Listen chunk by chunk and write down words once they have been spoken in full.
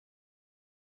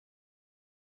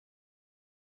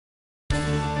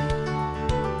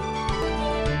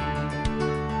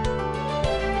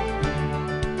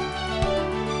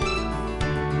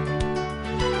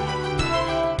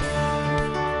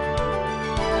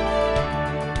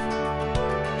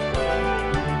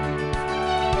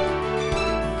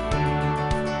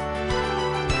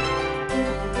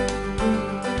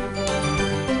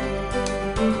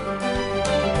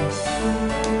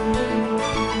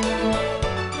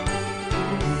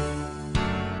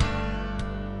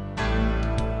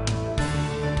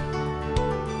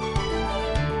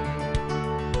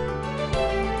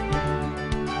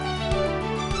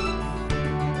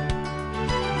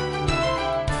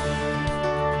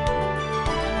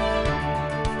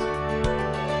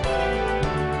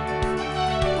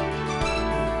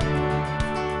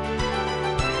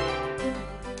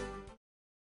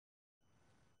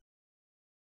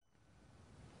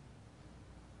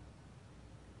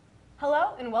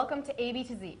Hello and welcome to A, B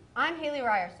to Z. I'm Haley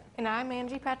Ryerson. And I'm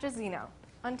Angie Petrosino.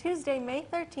 On Tuesday, May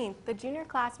 13th, the junior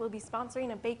class will be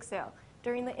sponsoring a bake sale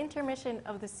during the intermission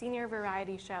of the senior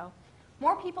variety show.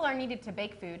 More people are needed to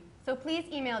bake food, so please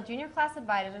email junior class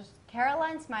advisors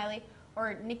Caroline Smiley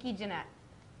or Nikki Jeanette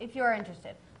if you are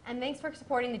interested. And thanks for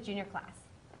supporting the junior class.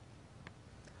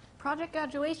 Project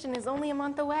graduation is only a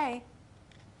month away.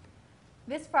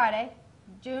 This Friday,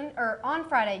 on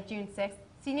Friday, June 6th,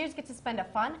 seniors get to spend a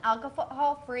fun,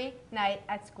 alcohol-free night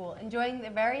at school, enjoying the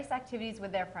various activities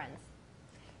with their friends.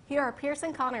 Here are Pierce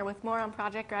and Connor with more on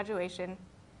Project Graduation.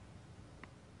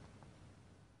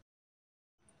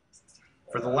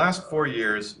 For the last 4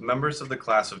 years, members of the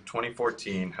class of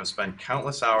 2014 have spent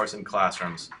countless hours in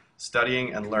classrooms,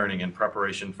 studying and learning in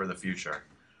preparation for the future.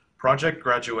 Project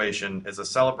Graduation is a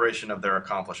celebration of their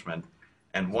accomplishment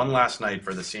and one last night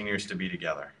for the seniors to be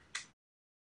together.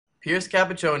 Pierce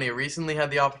Capiccioni recently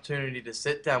had the opportunity to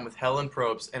sit down with Helen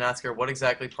Probst and ask her what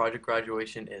exactly Project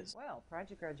Graduation is. Well,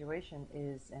 Project Graduation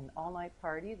is an all-night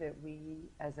party that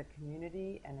we as a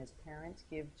community and as parents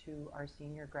give to our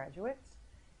senior graduates.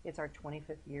 It's our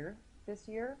 25th year this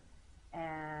year,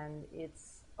 and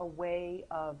it's a way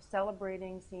of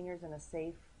celebrating seniors in a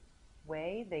safe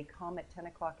way. They come at 10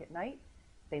 o'clock at night.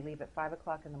 They leave at 5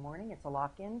 o'clock in the morning. It's a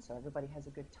lock-in, so everybody has a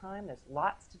good time. There's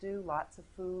lots to do, lots of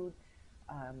food.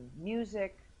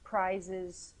 Music,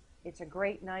 prizes. It's a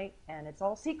great night, and it's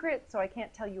all secret, so I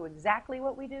can't tell you exactly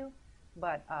what we do,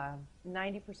 but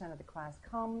 90% of the class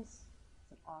comes.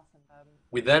 It's an awesome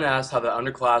We then asked how the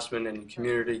underclassmen and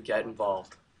community get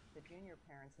involved. The junior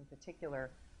parents in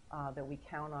particular that we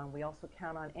count on. We also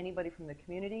count on anybody from the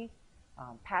community.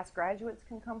 Past graduates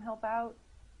can come help out,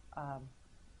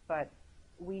 but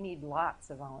we need lots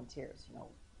of volunteers,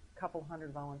 a couple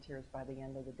hundred volunteers by the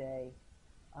end of the day.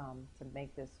 To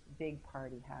make this big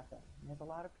party happen. And there's a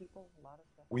lot of people, a lot of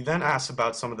stuff. We then asked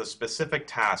about some of the specific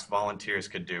tasks volunteers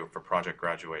could do for Project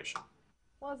Graduation.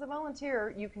 Well, as a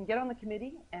volunteer, you can get on the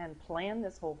committee and plan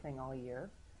this whole thing all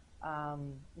year.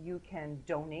 You can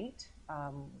donate.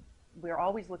 We're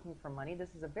always looking for money.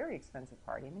 This is a very expensive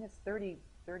party. I mean, it's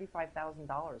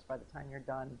 $35,000 by the time you're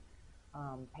done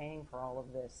paying for all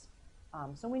of this.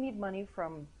 So we need money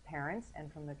from parents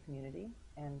and from the community,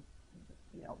 and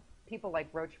people like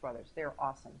Roach Brothers, they're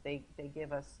awesome. They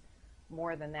give us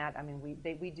more than that. I mean, we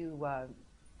do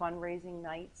fundraising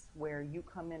nights where you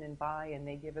come in and buy, and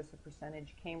they give us a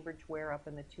percentage. Cambridge Ware up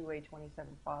in the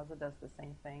 2A27 Plaza does the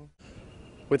same thing.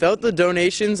 Without the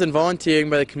donations and volunteering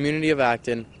by the community of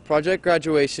Acton, Project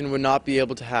Graduation would not be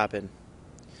able to happen.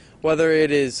 Whether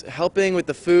it is helping with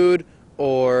the food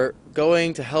or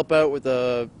going to help out with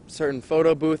a certain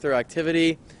photo booth or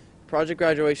activity, Project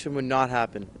Graduation would not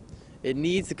happen. It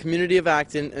needs the community of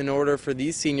Acton in order for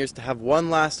these seniors to have one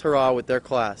last hurrah with their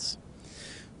class.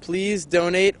 Please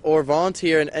donate or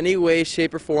volunteer in any way,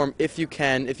 shape, or form if you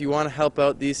can, if you want to help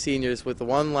out these seniors with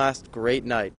one last great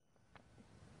night.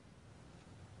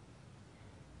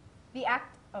 The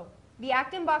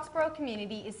Acton-Boxborough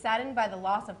community is saddened by the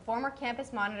loss of former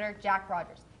campus monitor Jack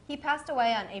Rogers. He passed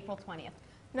away on April 20th.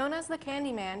 Known as the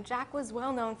Candy Man, Jack was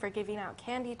well known for giving out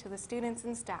candy to the students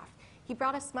and staff. He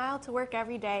brought a smile to work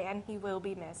every day, and he will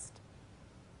be missed.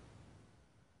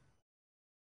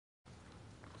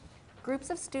 Groups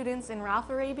of students in Ralph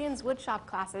Arabian's woodshop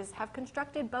classes have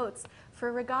constructed boats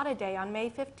for Regatta Day on May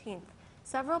 15th.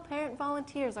 Several parent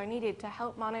volunteers are needed to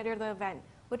help monitor the event,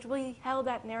 which will be held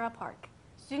at Nara Park.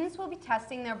 Students will be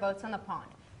testing their boats on the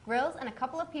pond. Grills and a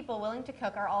couple of people willing to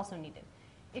cook are also needed.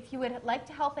 If you would like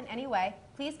to help in any way,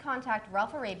 please contact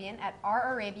Ralph Arabian at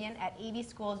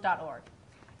rarabian@abschools.org.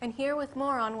 And here with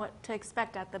more on what to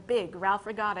expect at the big Ralph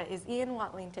Regatta is Ian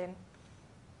Watlington.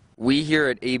 We here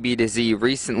at AB to Z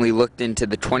recently looked into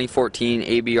the 2014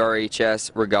 ABRHS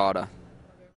Regatta.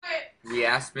 We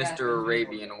asked Mr.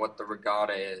 Arabian what the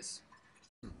regatta is.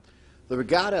 The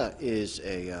regatta is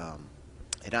an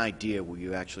idea where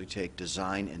you actually take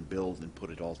design and build and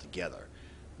put it all together.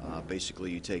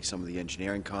 Basically, you take some of the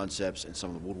engineering concepts and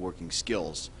some of the woodworking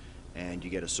skills, and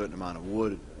you get a certain amount of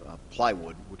wood,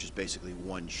 plywood, which is basically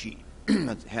one sheet,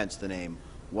 hence the name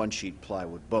One Sheet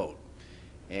Plywood Boat.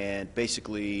 And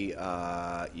basically,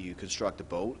 you construct a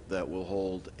boat that will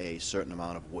hold a certain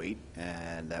amount of weight,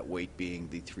 and that weight being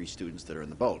the 3 students that are in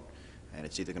the boat. And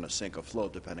it's either going to sink or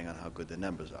float depending on how good the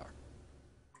numbers are.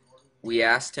 We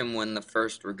asked him when the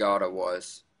first regatta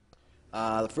was.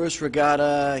 The first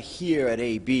regatta here at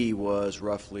AB was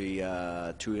roughly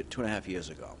 2.5 years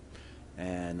ago.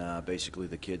 And basically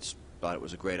the kids thought it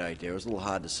was a great idea. It was a little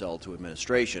hard to sell to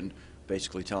administration,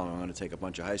 basically telling them I'm going to take a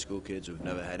bunch of high school kids who've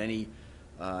never had any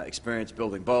experience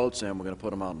building boats, and we're going to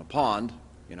put them out in the pond,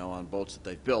 you know, on boats that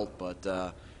they've built, but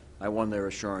I won their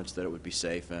assurance that it would be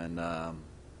safe, and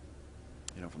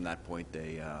you know, from that point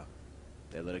they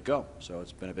let it go. So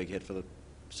it's been a big hit for the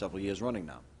several years running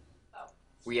now.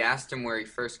 We asked him where he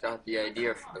first got the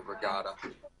idea for the regatta.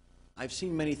 I've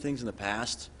seen many things in the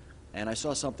past, and I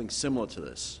saw something similar to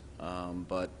this,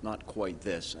 but not quite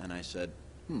this, and I said,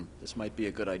 this might be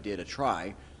a good idea to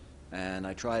try, and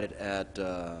I tried it at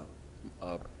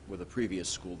with a previous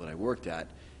school that I worked at,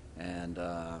 and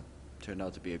turned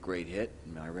out to be a great hit.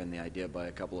 I ran the idea by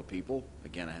a couple of people.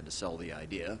 Again, I had to sell the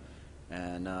idea,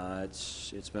 and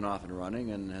it's been off and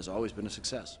running and has always been a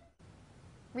success.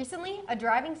 Recently, a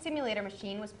driving simulator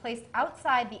machine was placed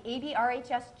outside the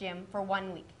ABRHS gym for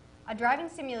 1 week. A driving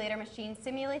simulator machine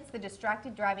simulates the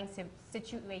distracted driving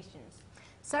situations.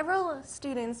 Several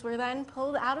students were then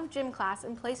pulled out of gym class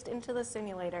and placed into the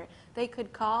simulator. They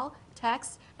could call,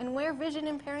 text, and wear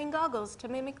vision-impairing goggles to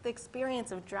mimic the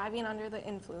experience of driving under the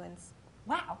influence.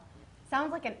 Wow,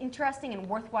 sounds like an interesting and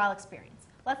worthwhile experience.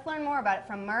 Let's learn more about it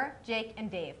from Murr, Jake, and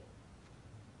Dave.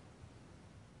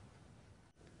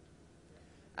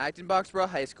 Acton-Boxborough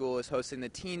High School is hosting the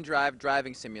Teen Drive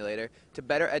driving simulator to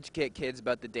better educate kids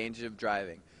about the dangers of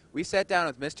driving. We sat down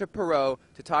with Mr. Perot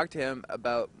to talk to him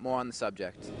about more on the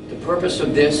subject. The purpose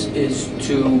of this is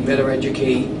to better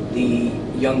educate the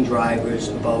young drivers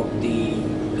about the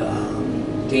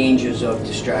dangers of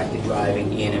distracted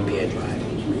driving and impaired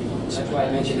driving. That's why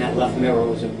I mentioned that left mirror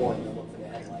was important.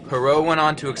 Perot went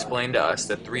on to explain to us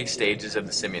the 3 stages of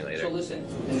the simulator. So listen,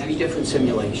 there are many different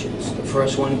simulations. The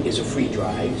first one is a free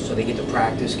drive, so they get to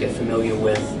practice, get familiar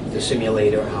with the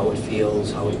simulator, how it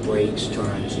feels, how it brakes,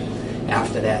 turns.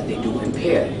 After that, they do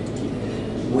impaired,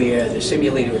 where the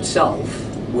simulator itself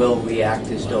will react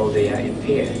as though they are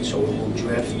impaired. So it will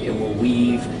drift, it will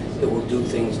weave, it will do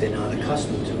things they're not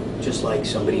accustomed to, just like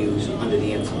somebody who's under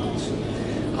the influence.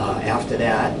 After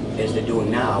that, as they're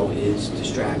doing now, is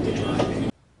distracted driving.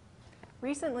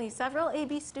 Recently, several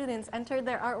AB students entered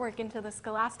their artwork into the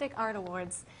Scholastic Art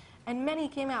Awards, and many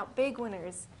came out big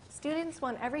winners. Students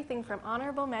won everything from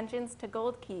honorable mentions to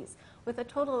gold keys, with a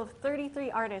total of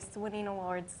 33 artists winning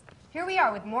awards. Here we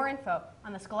are with more info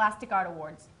on the Scholastic Art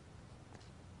Awards.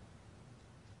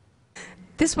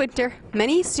 This winter,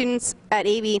 many students at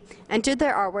AB entered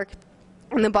their artwork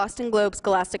in the Boston Globe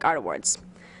Scholastic Art Awards.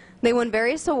 They won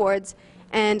various awards,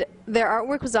 and their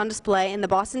artwork was on display in the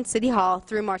Boston City Hall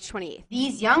through March 28th.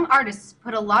 These young artists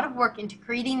put a lot of work into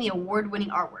creating the award-winning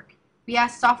artwork. We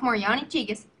asked sophomore Yanni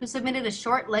Chigas, who submitted a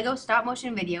short Lego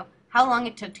stop-motion video, how long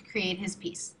it took to create his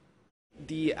piece.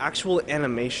 The actual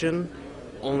animation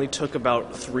only took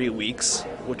about 3 weeks,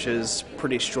 which is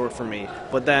pretty short for me.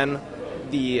 But then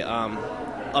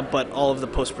but all of the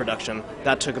post-production,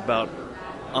 that took about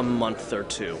a month or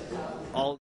 2.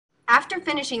 After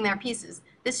finishing their pieces,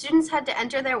 the students had to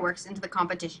enter their works into the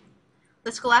competition.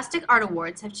 The Scholastic Art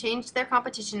Awards have changed their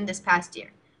competition this past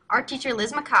year. Art teacher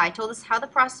Liz Mackay told us how the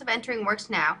process of entering works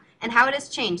now and how it has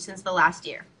changed since the last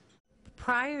year.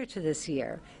 Prior to this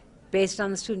year, based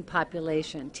on the student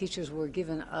population, teachers were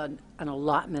given an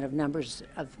allotment of numbers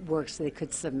of works they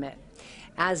could submit.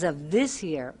 As of this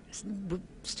year,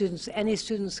 any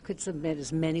students could submit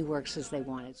as many works as they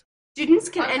wanted. Students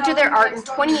can enter their art in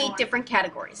 28 different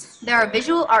categories. There are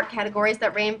visual art categories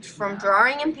that range from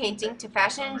drawing and painting to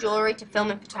fashion and jewelry to film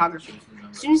and photography.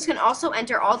 Students can also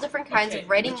enter all different kinds of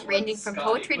writing, ranging from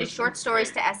poetry to short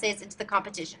stories to essays, into the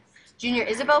competition. Junior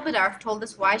Isabel Bedarf told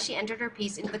us why she entered her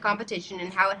piece into the competition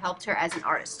and how it helped her as an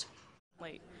artist.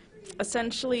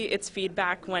 Essentially, it's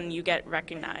feedback when you get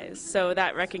recognized. So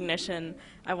that recognition,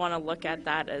 I want to look at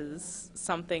that as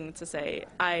something to say,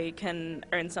 I can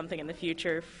earn something in the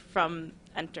future from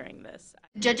entering this.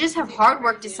 Judges have hard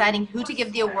work deciding who to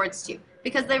give the awards to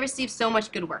because they receive so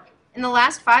much good work. In the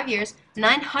last 5 years,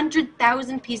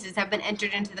 900,000 pieces have been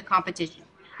entered into the competition.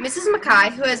 Mrs.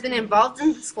 Mackay, who has been involved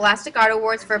in the Scholastic Art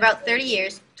Awards for about 30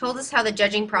 years, told us how the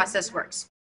judging process works.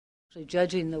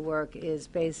 Judging the work is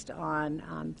based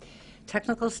on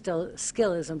technical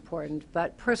skill is important,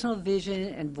 but personal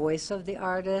vision and voice of the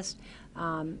artist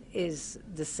is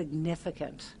the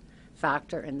significant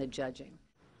factor in the judging.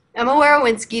 Emma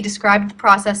Werowinski described the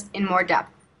process in more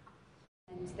depth.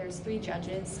 There's 3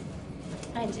 judges,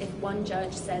 and if one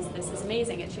judge says this is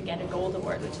amazing, it should get a gold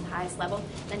award, which is the highest level,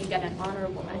 then you get an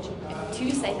honorable mention. If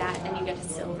 2 say that, then you get a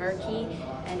silver key,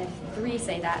 and if 3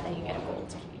 say that, then you get a gold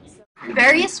key.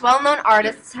 Various well-known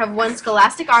artists have won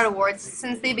Scholastic Art Awards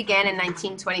since they began in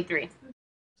 1923.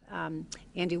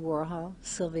 Andy Warhol,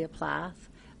 Sylvia Plath,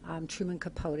 Truman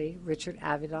Capote, Richard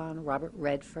Avedon, Robert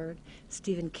Redford,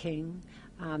 Stephen King,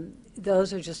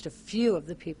 Those are just a few of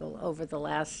the people over the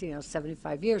last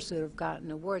 75 years who have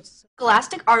gotten awards.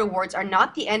 Scholastic Art Awards are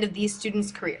not the end of these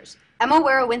students' careers. Emma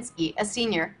Werowinski, a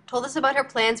senior, told us about her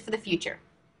plans for the future.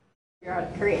 Your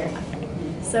career.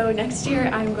 So next year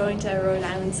I'm going to Rhode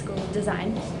Island School of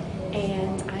Design,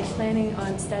 and I'm planning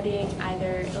on studying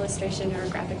either illustration or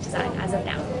graphic design as of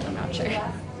now. I'm not sure.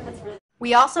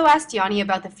 We also asked Yanni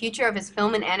about the future of his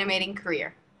film and animating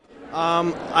career.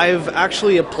 I've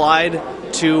actually applied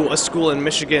to a school in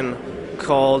Michigan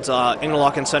called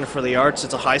Interlochen Center for the Arts.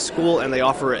 It's a high school, and they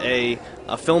offer a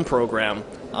film program.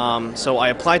 So I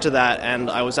applied to that, and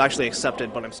I was actually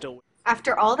accepted, but I'm still...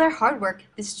 After all their hard work,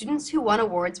 the students who won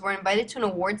awards were invited to an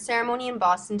awards ceremony in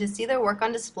Boston to see their work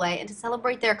on display and to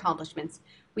celebrate their accomplishments.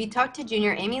 We talked to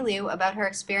junior Amy Liu about her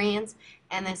experience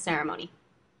and the ceremony.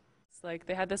 Like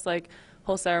they had this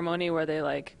whole ceremony where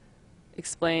they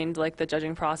explained the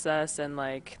judging process and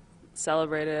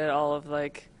celebrated all of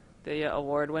the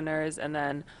award winners, and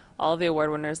then all of the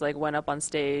award winners went up on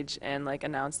stage and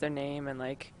announced their name and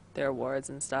their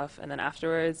awards and stuff. And then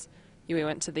afterwards we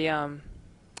went to the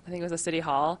I think it was the City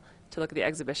Hall to look at the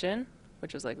exhibition,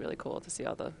 which was really cool to see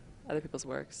all the other people's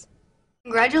works.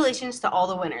 Congratulations to all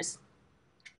the winners.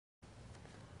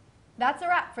 That's a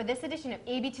wrap for this edition of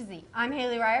A, B to Z. I'm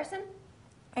Haley Ryerson.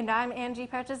 And I'm Angie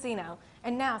Partizino.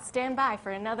 And now stand by for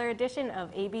another edition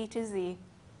of A, B to Z.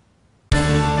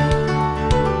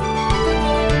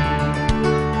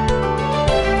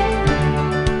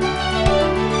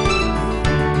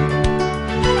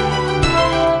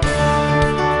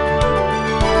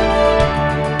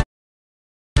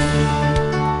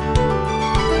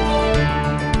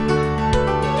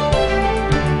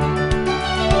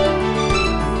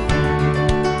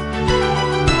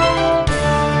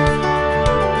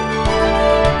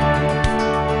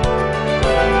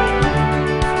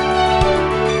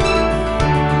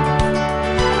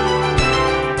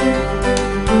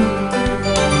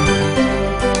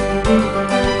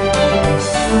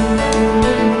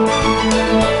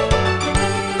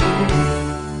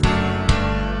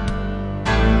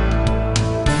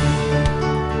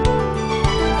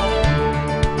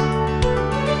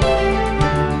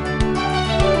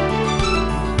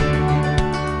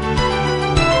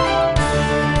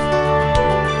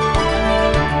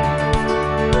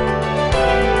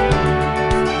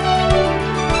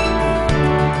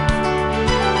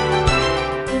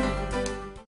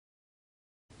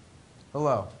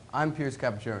 Hello, I'm Piers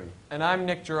Capaccioni. And I'm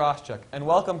Nick Jaroszczuk, and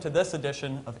welcome to this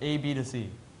edition of A, B to Z.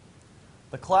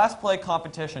 The class play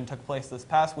competition took place this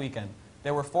past weekend.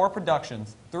 There were 4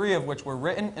 productions, 3 of which were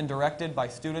written and directed by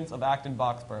students of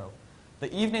Acton-Boxborough.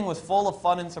 The evening was full of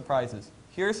fun and surprises.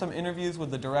 Here are some interviews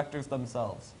with the directors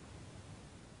themselves.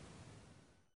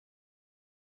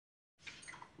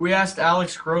 We asked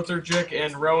Alex Grotherjic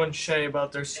and Rowan Shea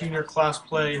about their senior class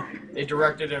play they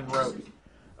directed and wrote.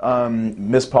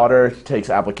 Miss Potter takes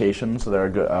applications, so there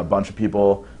are a bunch of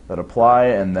people that apply,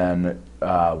 and then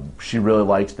she really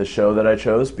liked the show that I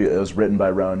chose. It was written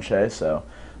by Rowan Shea, so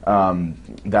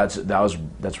that's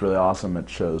really awesome. It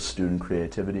shows student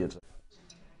creativity.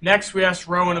 Next, we asked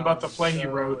Rowan about the play he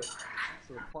wrote.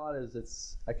 So the plot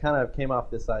is I kind of came off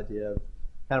this idea of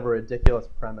kind of a ridiculous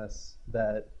premise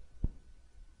that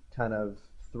kind of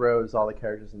throws all the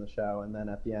characters in the show, and then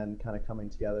at the end kind of coming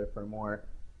together for a more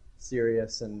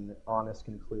serious and honest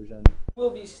conclusion. Will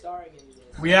be starring in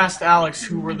this. We asked Alex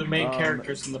who were the main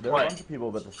characters in the There play. are a bunch of people,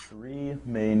 but the 3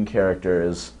 main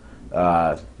characters,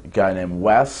 a guy named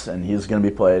Wes, and he's going to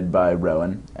be played by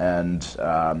Rowan, and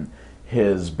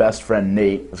his best friend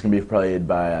Nate is going to be played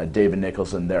by David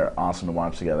Nicholson. They're awesome to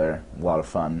watch together, a lot of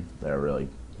fun. They're really,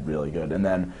 really good. And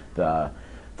then the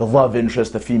love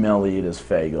interest, the female lead, is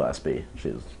Faye Gillespie.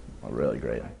 She's really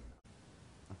great.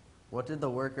 What did the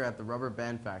worker at the rubber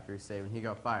band factory say when he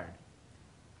got fired?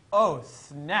 Oh,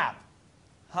 snap!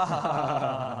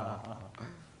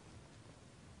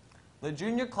 The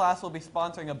junior class will be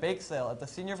sponsoring a bake sale at the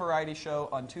Senior Variety Show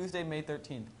on Tuesday, May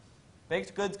 13th.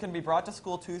 Baked goods can be brought to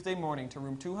school Tuesday morning to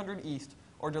room 200 East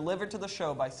or delivered to the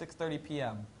show by 6:30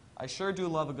 p.m. I sure do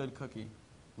love a good cookie.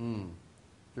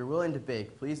 If you're willing to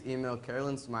bake, please email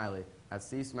Carolyn Smiley at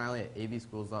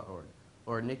csmiley@abschools.org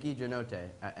or Nikki Janote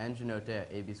at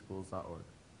njanote@abschools.org.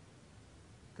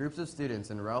 Groups of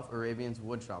students in Ralph Arabian's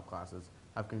woodshop classes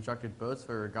have constructed boats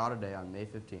for Regatta Day on May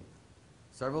 15th.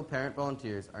 Several parent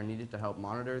volunteers are needed to help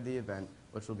monitor the event,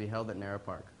 which will be held at Narra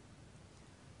Park.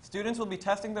 Students will be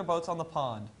testing their boats on the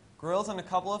pond. Grills and a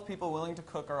couple of people willing to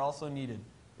cook are also needed.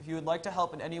 If you would like to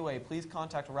help in any way, please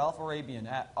contact Ralph Arabian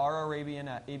at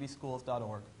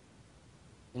rarabian@abschools.org.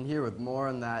 And here with more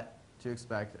on that to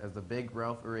expect as the big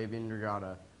Ralph Arabian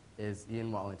Regatta is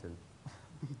Ian Wallington.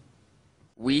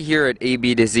 We here at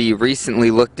AB to Z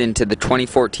recently looked into the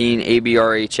 2014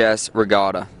 ABRHS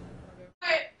Regatta.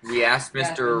 We asked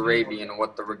Mr. Arabian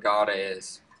what the regatta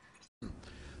is.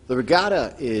 The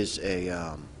regatta is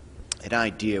an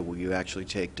idea where you actually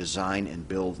take design and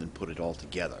build and put it all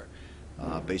together.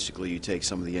 Basically, you take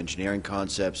some of the engineering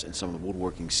concepts and some of the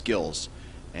woodworking skills,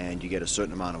 and you get a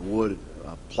certain amount of wood,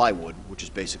 plywood, which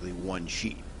is basically one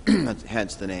sheet.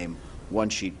 Hence the name One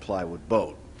Sheet Plywood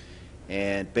Boat.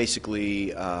 And basically,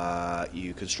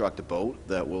 you construct a boat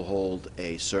that will hold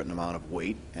a certain amount of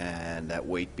weight, and that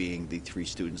weight being the 3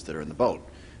 students that are in the boat.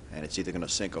 And it's either going to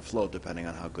sink or float depending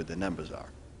on how good the numbers are.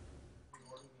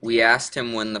 We asked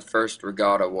him when the first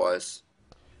regatta was.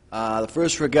 The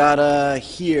first regatta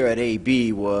here at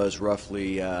AB was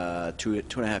roughly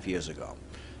 2.5 years ago.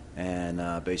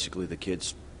 And basically the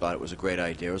kids thought it was a great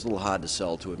idea. It was a little hard to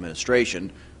sell to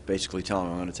administration, basically telling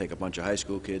them I'm going to take a bunch of high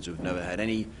school kids who've never had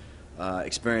any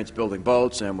experience building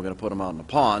boats, and we're going to put them out in the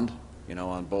pond, you know,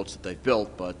 on boats that they've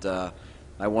built. But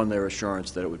I won their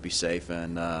assurance that it would be safe,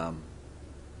 and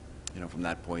you know, from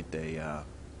that point they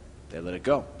let it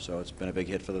go. So it's been a big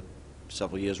hit for the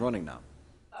several years running now.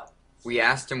 We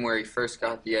asked him where he first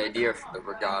got the idea for the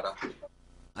regatta.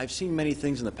 I've seen many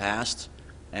things in the past,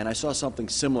 and I saw something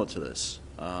similar to this,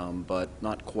 but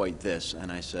not quite this.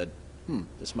 And I said,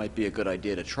 this might be a good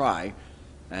idea to try.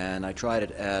 And I tried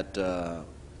it at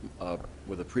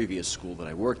with a previous school that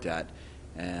I worked at,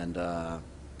 and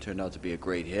turned out to be a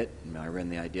great hit. And I ran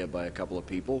the idea by a couple of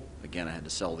people. Again, I had to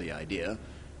sell the idea,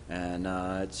 and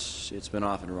it's been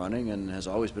off and running and has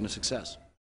always been a success.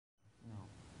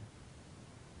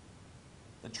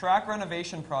 The track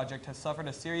renovation project has suffered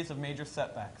a series of major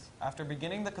setbacks. After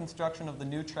beginning the construction of the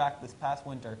new track this past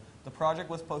winter, the project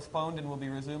was postponed and will be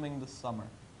resuming this summer.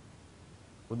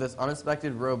 With this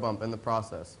unexpected road bump in the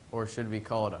process, or should we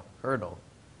call it a hurdle,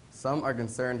 some are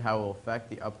concerned how it will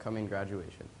affect the upcoming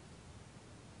graduation.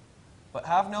 But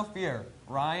have no fear.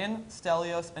 Ryan,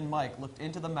 Stelios, and Mike looked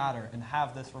into the matter and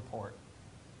have this report.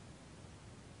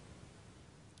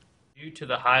 Due to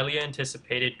the highly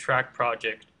anticipated track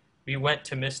project, we went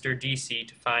to Mr. DC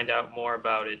to find out more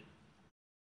about it.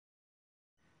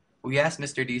 We asked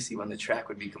Mr. DC when the track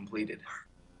would be completed.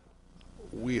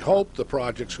 We hope the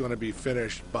project's going to be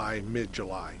finished by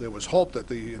mid-July. There was hope that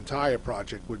the entire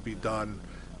project would be done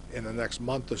in the next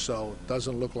month or so. It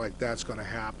doesn't look like that's going to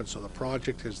happen, so the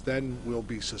project will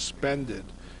be suspended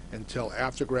until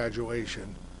after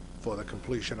graduation for the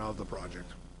completion of the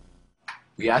project.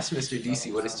 We asked Mr.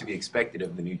 DC what is to be expected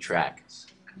of the new track. It's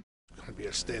going to be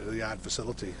a state-of-the-art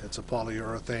facility. It's a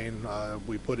polyurethane.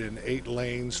 We put in 8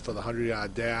 lanes for the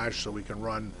 100-yard dash so we can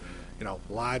run, you know,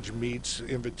 large meets,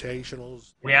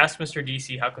 invitationals. We asked Mr.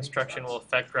 DC how construction will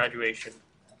affect graduation.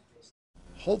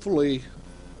 Hopefully,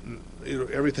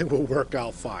 everything will work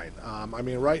out fine. I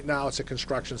mean, right now it's a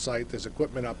construction site. There's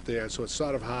equipment up there, so it's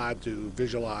sort of hard to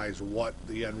visualize what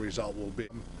the end result will be.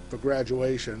 For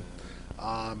graduation,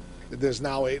 there's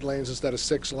now 8 lanes instead of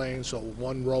 6 lanes, so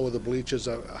 1 row of the bleachers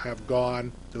have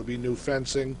gone. There'll be new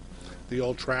fencing. The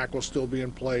old track will still be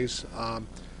in place.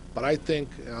 But I think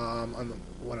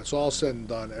when it's all said and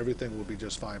done, everything will be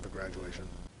just fine for graduation.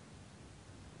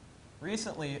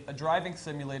 Recently, a driving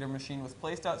simulator machine was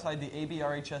placed outside the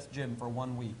ABRHS gym for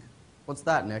 1 week. What's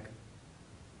that, Nick?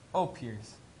 Oh,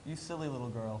 Pierce, you silly little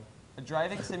girl. A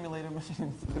driving simulator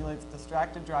machine simulates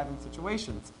distracted driving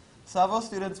situations. Several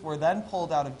students were then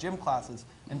pulled out of gym classes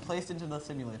and placed into the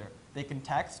simulator. They can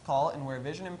text, call, and wear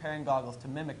vision-impairing goggles to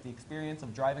mimic the experience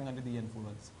of driving under the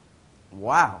influence.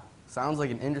 Wow, sounds like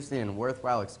an interesting and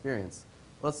worthwhile experience.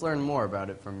 Let's learn more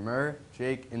about it from Murr,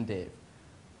 Jake, and Dave.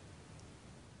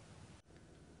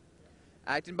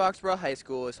 Acton-Boxborough High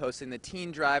School is hosting the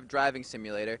Teen Drive Driving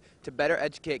Simulator to better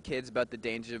educate kids about the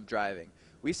dangers of driving.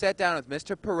 We sat down with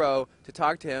Mr. Perot to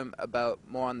talk to him about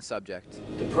more on the subject.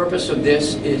 The purpose of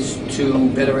this is to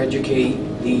better educate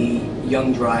the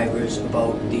young drivers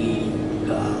about the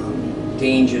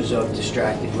dangers of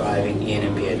distracted driving and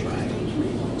impaired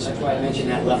driving. That's why I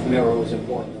mentioned that left mirror was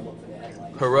important.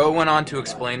 Perot went on to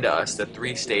explain to us the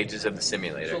 3 stages of the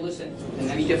simulator. So listen,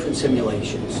 3 different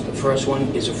simulations. The first one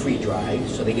is a free drive,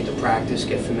 so they get to practice,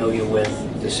 get familiar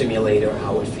with the simulator,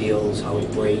 how it feels, how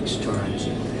it brakes, turns.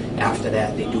 After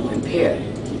that, they do impaired,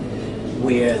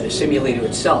 where the simulator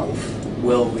itself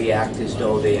will react as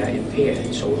though they are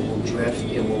impaired. So it will drift,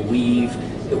 it will weave,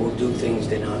 it will do things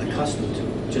they're not accustomed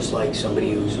to, just like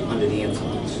somebody who's under the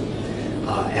influence.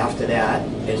 After that,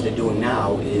 as they're doing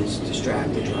now, is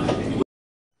distracted driving.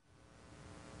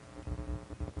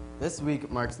 This week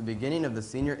marks the beginning of the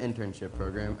Senior Internship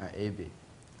Program at AB.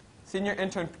 Senior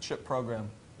Internship Program.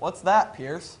 What's that,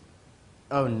 Pierce?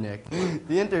 Oh, Nick. The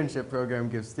internship program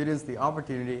gives students the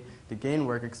opportunity to gain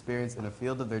work experience in a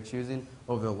field of their choosing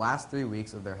over the last 3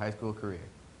 weeks of their high school career.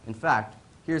 In fact,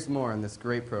 here's more on this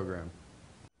great program.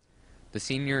 The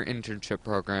senior internship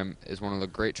program is one of the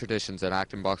great traditions at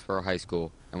Acton-Boxborough High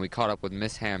School, and we caught up with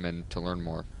Miss Hammond to learn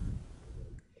more.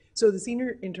 So the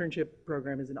senior internship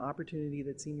program is an opportunity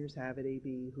that seniors have at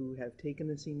AB who have taken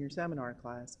the senior seminar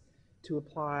class to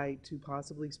apply to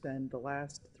possibly spend the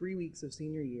last 3 weeks of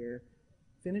senior year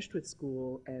finished with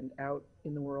school and out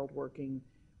in the world working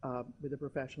with a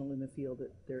professional in the field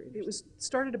that they're interested in. It was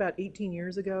started about 18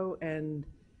 years ago, and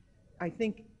I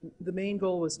think the main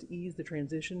goal was to ease the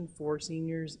transition for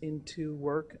seniors into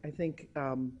work. I think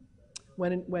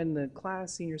when the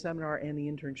class, senior seminar, and the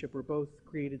internship were both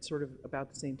created sort of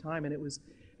about the same time, and it was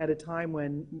at a time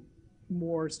when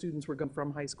more students were going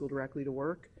from high school directly to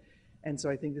work, and so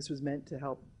I think this was meant to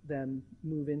help them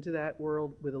move into that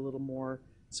world with a little more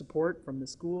support from the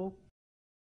school.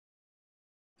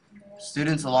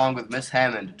 Students, along with Miss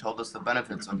Hammond, told us the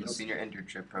benefits of the senior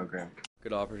internship program.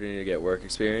 Good opportunity to get work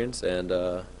experience, and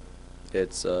I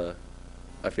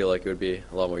feel like it would be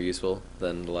a lot more useful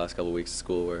than the last couple of weeks of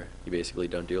school where you basically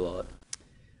don't do a lot.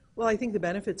 Well, I think the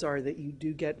benefits are that you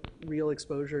do get real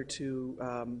exposure to,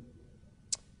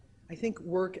 I think,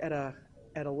 work at a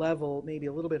level maybe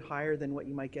a little bit higher than what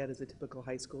you might get as a typical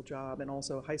high school job, and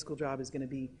also a high school job is going to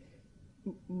be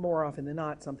more often than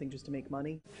not something just to make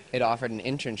money. It offered an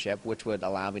internship which would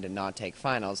allow me to not take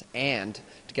finals and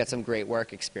to get some great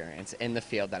work experience in the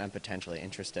field that I'm potentially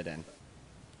interested in.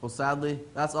 Well, sadly,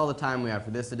 that's all the time we have for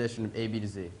this edition of A-B to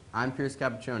Z. I'm Pierce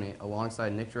Cappuccioni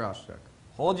alongside Nick Jaroszczuk.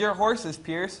 Hold your horses,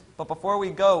 Pierce. But before we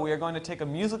go, we are going to take a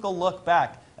musical look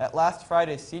back at last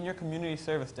Friday's Senior Community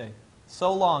Service Day.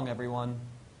 So long, everyone.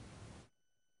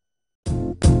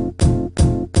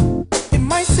 It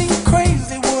might seem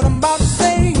crazy what I'm about to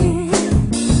say.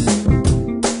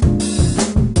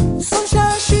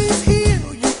 Sunshine, she's here,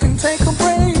 you can take a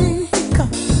break.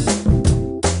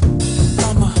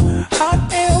 I'm a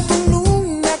hot air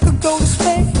balloon that could go to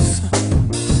space.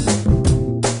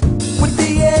 With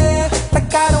the air,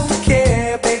 like I don't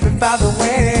care, baby, by the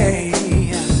way.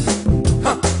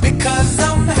 Because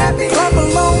I'm happy. Clap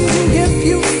along if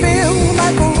you feel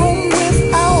like a room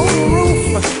without a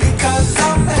roof. Because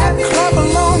I'm happy. Clap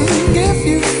along if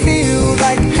you feel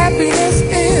like happiness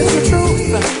is the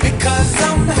truth. Because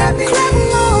I'm happy. Clap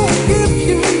along if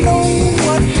you know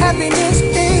what happiness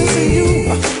is to you.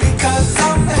 Because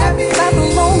I'm happy. Clap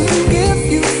along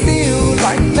if you feel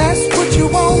like that's what you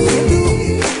want to do.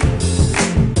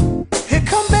 Here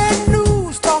come bad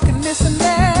news, talking this and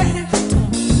that.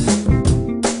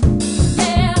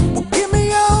 Well, give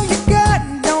me all you got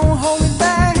and don't hold it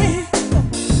back.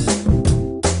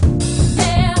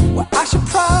 Well, I should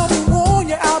probably warn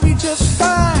you, I'll be just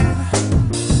fine.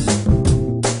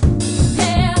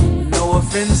 No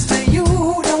offense to you,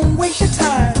 don't waste your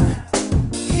time.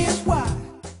 Here's why.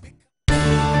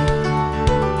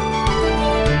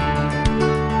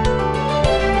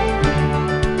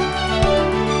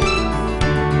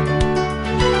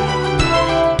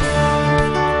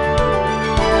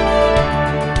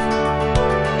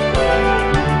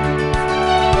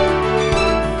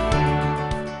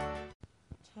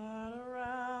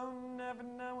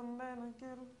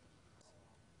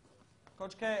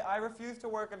 Coach K, I refuse to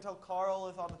work until Carl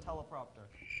is on the teleprompter.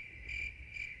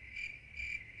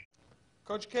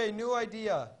 Coach K, new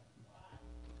idea.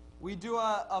 We do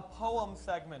a poem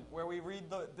segment where we read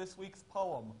this week's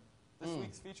poem, this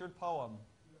week's featured poem.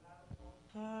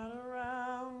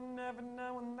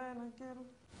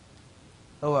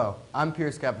 Hello, I'm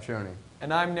Pierce Cappuccioni.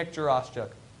 And I'm Nick Jaroszczuk,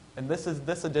 and this is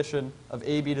this edition of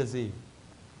A-B to Z.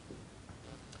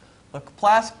 The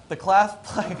class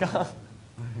play.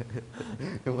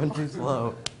 It went too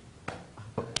slow.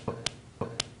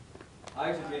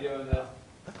 I should be doing this.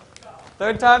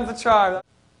 Third time's a charm.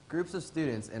 Groups of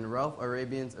students in Ralph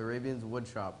Arabian's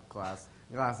Woodshop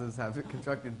classes have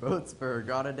constructed boats for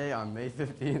Regatta Day on May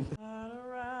 15th.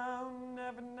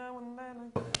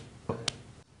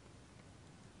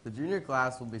 The junior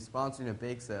class will be sponsoring a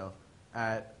bake sale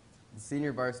at the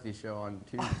Senior Varsity Show on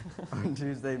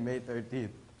Tuesday, May 13th.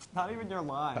 It's not even your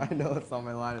line. I know it's not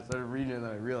my line. I started reading it and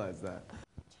then I realized that.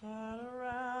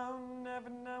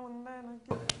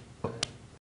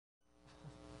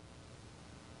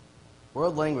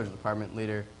 World Language Department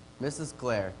leader Mrs.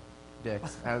 Claire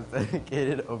Dix has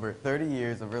dedicated over 30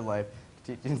 years of her life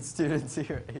to teaching students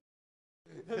here.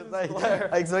 I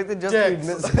expected just to be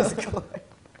Mrs. Claire.